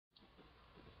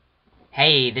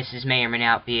Hey, this is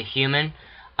MayOrMayNotBeAHuman.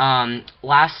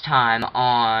 Last time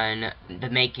on the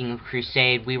making of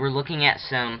Crusade, we were looking at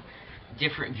some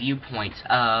different viewpoints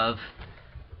of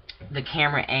the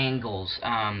camera angles.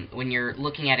 When you're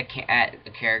looking at a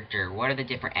character, what are the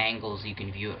different angles you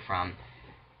can view it from?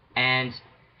 And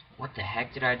what the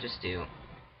heck did I just do?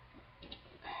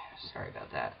 Sorry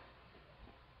about that.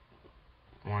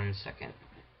 1 second.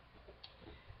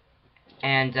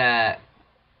 And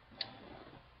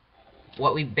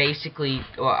what we basically,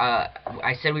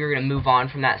 I said we were gonna move on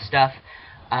from that stuff.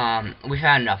 We've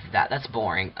had enough of that. That's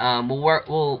boring.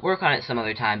 We'll work on it some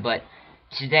other time. But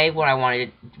today, what I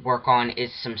wanted to work on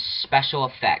is some special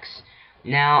effects.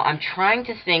 Now, I'm trying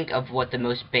to think of what the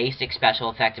most basic special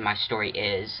effect in my story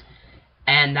is,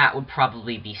 and that would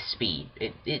probably be speed.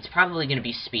 It's probably gonna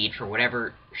be speed for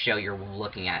whatever show you're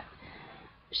looking at.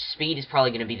 Speed is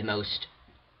probably gonna be the most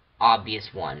obvious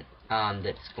one.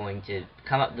 That's going to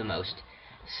come up the most.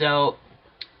 So,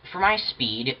 for my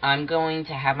speed, I'm going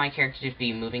to have my characters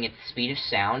be moving at the speed of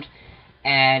sound,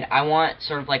 and I want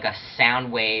sort of like a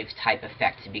sound wave type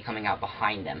effect to be coming out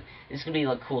behind them. This is going to be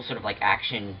like cool sort of like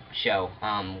action show,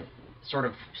 sort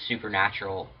of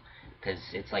supernatural, because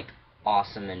it's like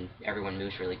awesome and everyone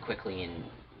moves really quickly, and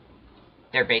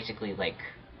they're basically like,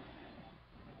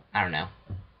 I don't know,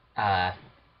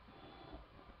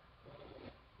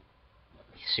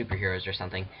 superheroes or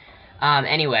something.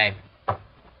 Anyway,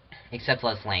 except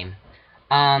less lame.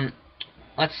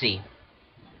 Let's see.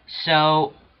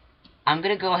 So, I'm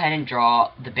gonna go ahead and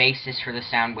draw the basis for the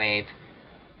sound wave.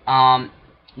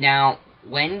 Now,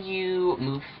 when you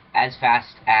move as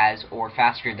fast as or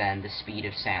faster than the speed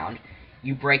of sound,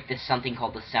 you break this something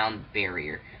called the sound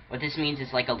barrier. What this means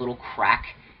is like a little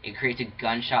crack. It creates a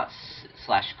gunshot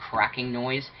slash cracking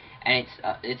noise, and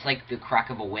it's like the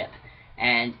crack of a whip.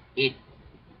 And it,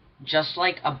 just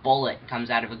like a bullet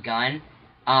comes out of a gun,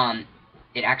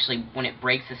 it actually, when it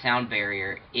breaks the sound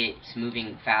barrier, it's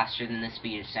moving faster than the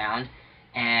speed of sound,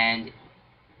 and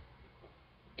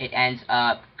it ends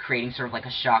up creating sort of like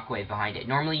a shockwave behind it.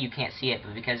 Normally you can't see it,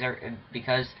 but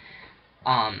because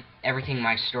everything in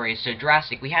my story is so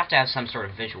drastic, we have to have some sort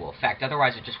of visual effect,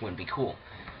 otherwise it just wouldn't be cool.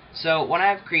 So what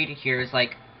I've created here is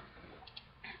like,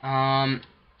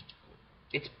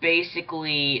 it's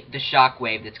basically the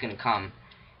shockwave that's going to come.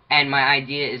 And my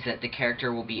idea is that the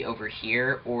character will be over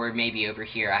here, or maybe over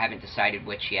here. I haven't decided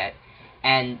which yet.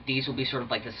 And these will be sort of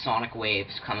like the sonic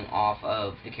waves coming off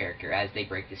of the character as they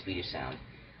break the speed of sound.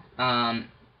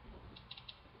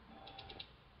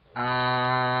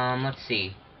 Let's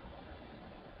see.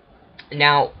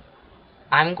 Now,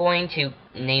 I'm going to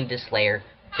name this layer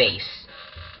Base.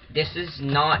 This is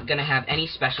not going to have any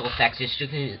special effects. It's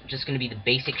just going to be the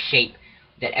basic shape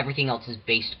that everything else is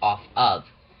based off of.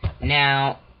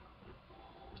 Now,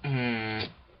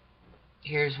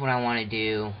 here's what I want to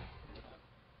do.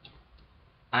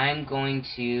 I'm going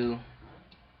to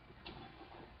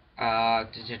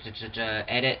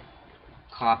edit,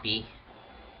 copy.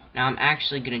 Now I'm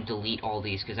actually going to delete all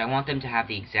these because I want them to have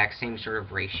the exact same sort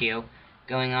of ratio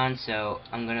going on. So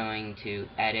I'm going to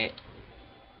edit,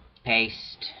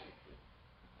 paste,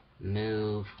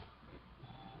 move,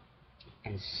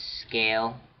 and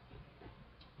scale.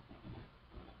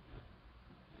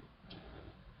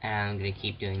 And I'm going to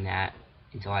keep doing that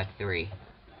until I have 3.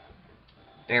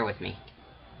 Bear with me.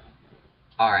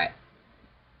 Alright.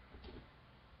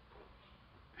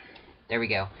 There we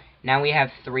go. Now we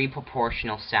have 3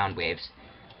 proportional sound waves.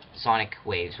 Sonic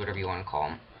waves, whatever you want to call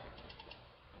them.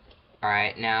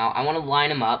 Alright, now I want to line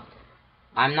them up.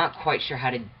 I'm not quite sure how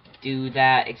to do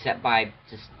that except by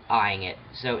just eyeing it.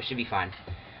 So it should be fine.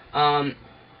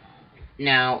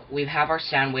 Now, we have our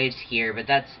sound waves here, but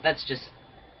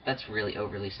that's really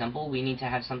overly simple. We need to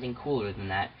have something cooler than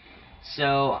that.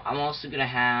 So, I'm also going to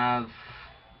have,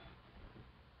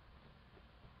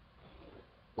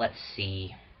 let's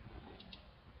see,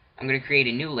 I'm going to create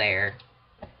a new layer,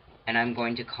 and I'm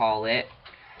going to call it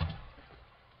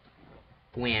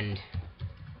Wind.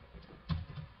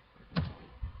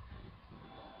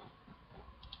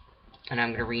 And I'm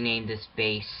going to rename this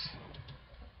base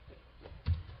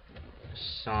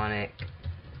Sonic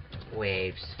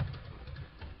Waves.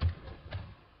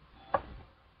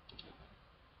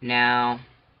 Now,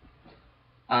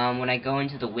 when I go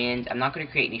into the wind, I'm not going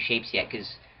to create any shapes yet,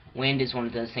 because wind is one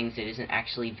of those things that isn't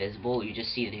actually visible. You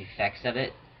just see the effects of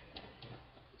it.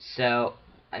 So,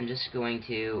 I'm just going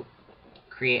to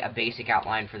create a basic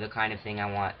outline for the kind of thing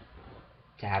I want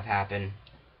to have happen.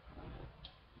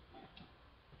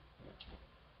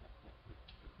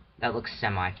 That looks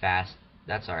semi-fast.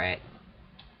 That's alright.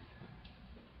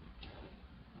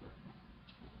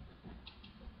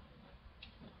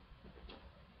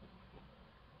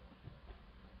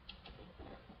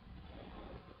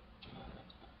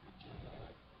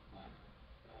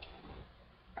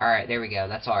 Alright, there we go.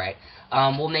 That's alright.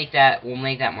 We'll make that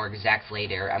more exact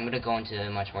later. I'm gonna go into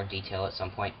much more detail at some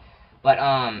point. But,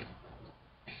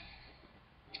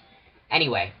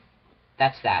 anyway,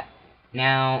 that's that.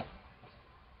 Now,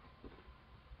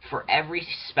 for every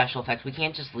special effect, we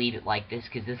can't just leave it like this,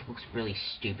 because this looks really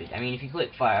stupid. I mean, if you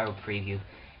click File Preview,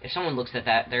 if someone looks at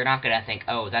that, they're not gonna think,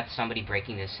 oh, that's somebody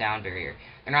breaking this sound barrier.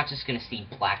 They're not just gonna see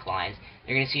black lines.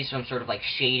 They're gonna see some sort of, like,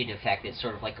 shaded effect. It's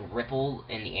sort of like a ripple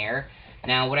in the air.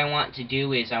 Now, what I want to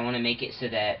do is I want to make it so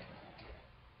that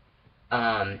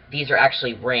these are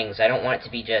actually rings. I don't want it to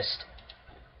be just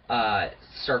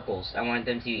circles. I want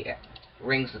them to be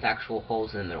rings with actual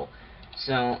holes in the middle.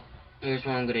 So, here's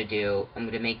what I'm going to do. I'm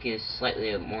going to make this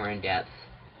slightly more in-depth.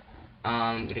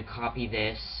 I'm going to copy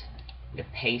this, I'm going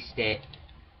to paste it,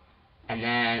 and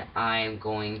then I'm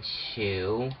going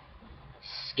to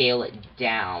scale it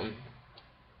down.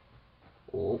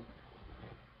 Oh,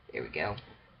 there we go.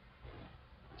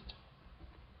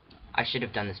 I should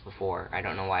have done this before. I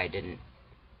don't know why I didn't.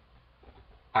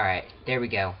 Alright, there we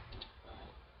go.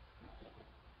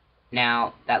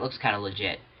 Now, that looks kind of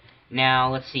legit. Now,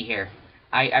 let's see here.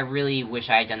 I really wish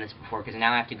I had done this before, because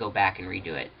now I have to go back and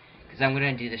redo it. Because I'm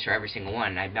going to do this for every single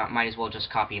one. I might as well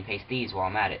just copy and paste these while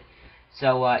I'm at it.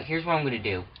 So, here's what I'm going to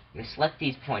do. I'm going to select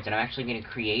these points, and I'm actually going to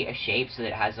create a shape so that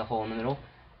it has a hole in the middle.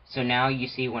 So now you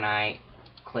see when I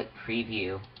click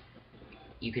Preview,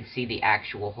 you can see the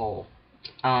actual hole.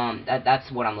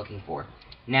 That's what I'm looking for.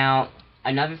 Now,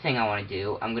 another thing I want to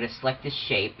do, I'm going to select this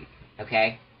shape,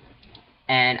 okay?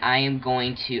 And I am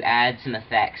going to add some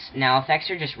effects. Now, effects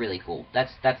are just really cool.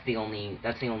 That's the only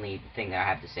thing that I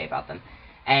have to say about them.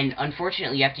 And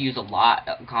unfortunately, you have to use a lot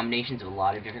of combinations of a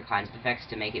lot of different kinds of effects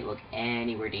to make it look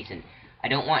anywhere decent. I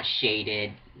don't want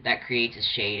shaded. That creates a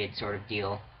shaded sort of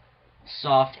deal.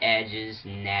 Soft edges,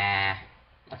 nah.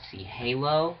 Let's see,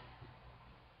 halo.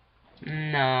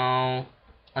 No.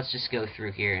 Let's just go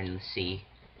through here and see.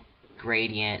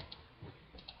 Gradient.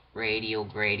 Radial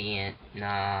gradient.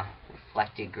 Nah.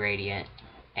 Reflected gradient.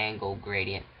 Angle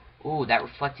gradient. Ooh, that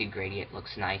reflected gradient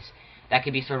looks nice. That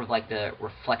could be sort of like the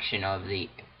reflection of the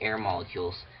air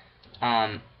molecules.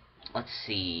 Let's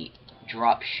see.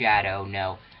 Drop shadow,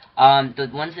 no. The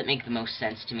ones that make the most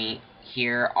sense to me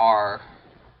here are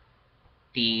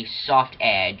the soft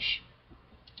edge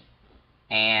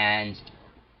and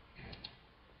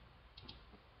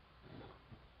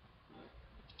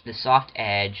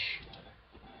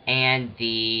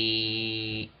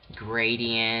the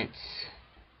gradient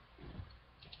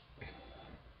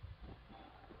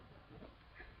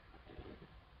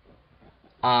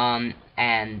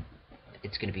and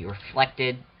it's going to be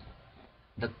reflected.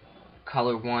 The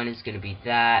color 1 is going to be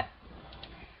that.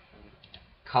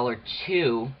 Color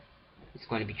 2 is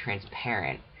going to be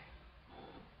transparent.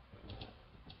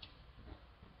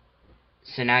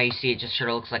 So now you see it just sort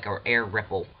of looks like an air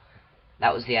ripple.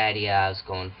 That was the idea I was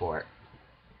going for.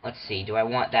 Let's see, do I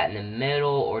want that in the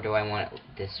middle, or do I want it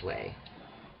this way?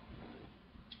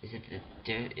 Is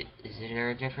there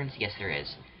a difference? Yes, there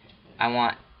is. I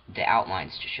want the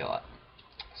outlines to show up.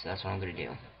 So that's what I'm going to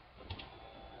do.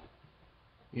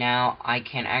 Now, I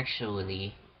can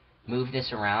actually move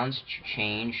this around to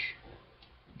change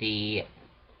the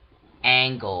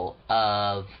angle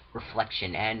of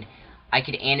reflection, and I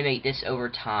could animate this over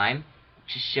time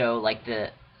to show like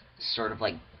the sort of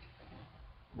like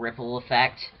ripple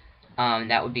effect.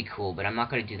 That would be cool, but I'm not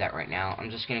going to do that right now.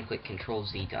 I'm just going to click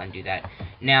Control-Z to undo that.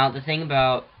 Now, the thing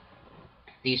about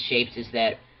these shapes is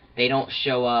that they don't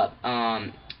show up,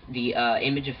 the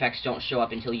image effects don't show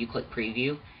up until you click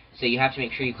Preview, so you have to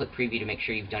make sure you click Preview to make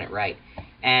sure you've done it right.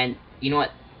 And, you know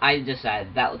what, I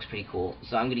decided that looks pretty cool,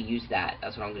 so I'm going to use that.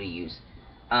 That's what I'm going to use.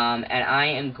 And I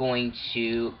am going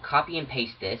to copy and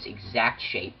paste this exact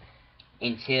shape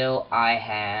until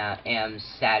I am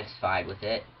satisfied with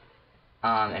it.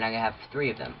 And I'm going to have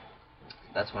 3 of them.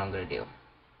 That's what I'm going to do.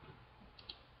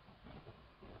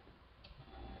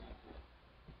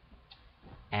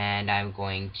 And I'm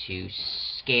going to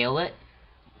scale it.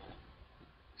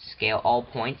 Scale all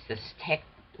points.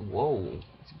 Whoa,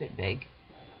 it's a bit big.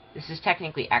 This is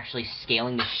technically actually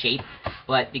scaling the shape,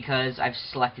 but because I've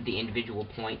selected the individual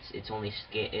points, it's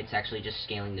actually just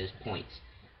scaling those points.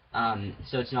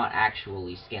 So it's not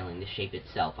actually scaling the shape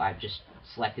itself. I've just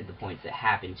selected the points that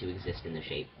happen to exist in the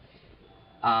shape.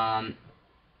 I'm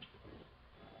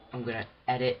gonna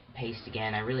edit, paste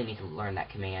again. I really need to learn that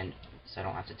command so I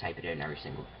don't have to type it in I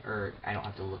don't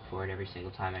have to look for it every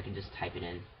single time. I can just type it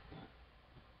in.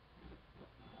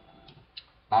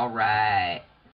 Alright.